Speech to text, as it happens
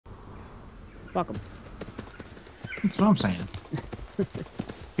Fuck them. That's what I'm saying.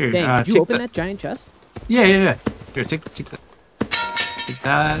 Here, Dang, did you open that giant chest? Yeah. Here, take that. Take that.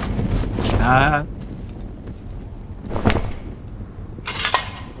 Take that.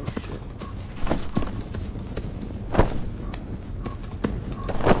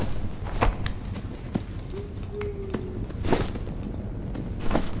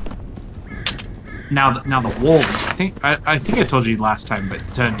 Now the wolves. I think I told you last time, but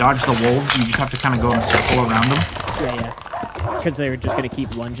to dodge the wolves, you just have to kind of go in a circle around them. Yeah. Because they're just gonna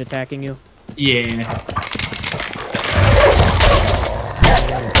keep lunge attacking you. Yeah.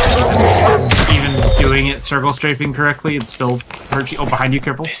 Even doing it circle strafing correctly, it still hurts you. Oh, behind you,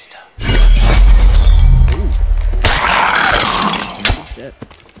 careful. Shit.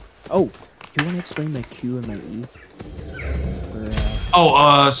 Oh, do you want to explain my Q and my E?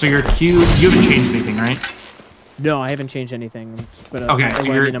 So your Q, you haven't changed anything, right? No, I haven't changed anything. But okay, so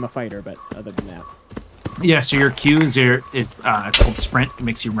I mean, I'm a fighter, but other than that. Yeah, so your Q is it's called Sprint. It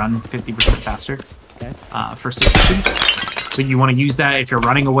makes you run 50% faster. Okay. For 6 seconds. So you want to use that if you're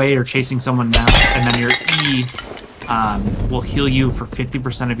running away or chasing someone down, and then your E will heal you for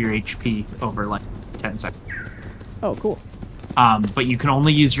 50% of your HP over like 10 seconds. Oh, cool. But you can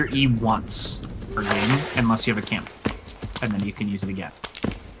only use your E once per game unless you have a camp, and then you can use it again.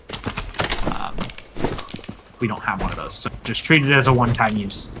 We don't have one of those, so just treat it as a one-time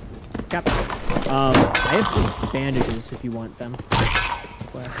use. Got that. I have bandages if you want them.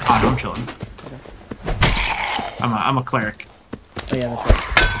 Oh, no, I'm chilling. Okay. I'm a cleric. Oh yeah, that's right.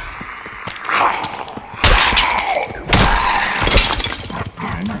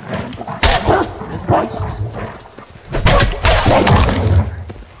 This beast.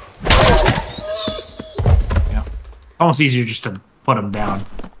 Yeah. Almost easier just to put them down.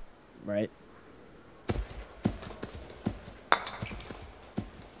 Right.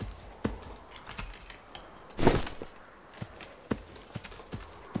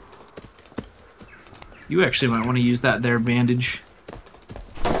 You actually might want to use that there bandage.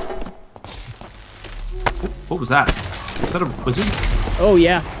 What was that? Was that a wizard? Oh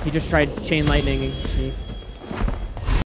yeah, he just tried chain lightning me.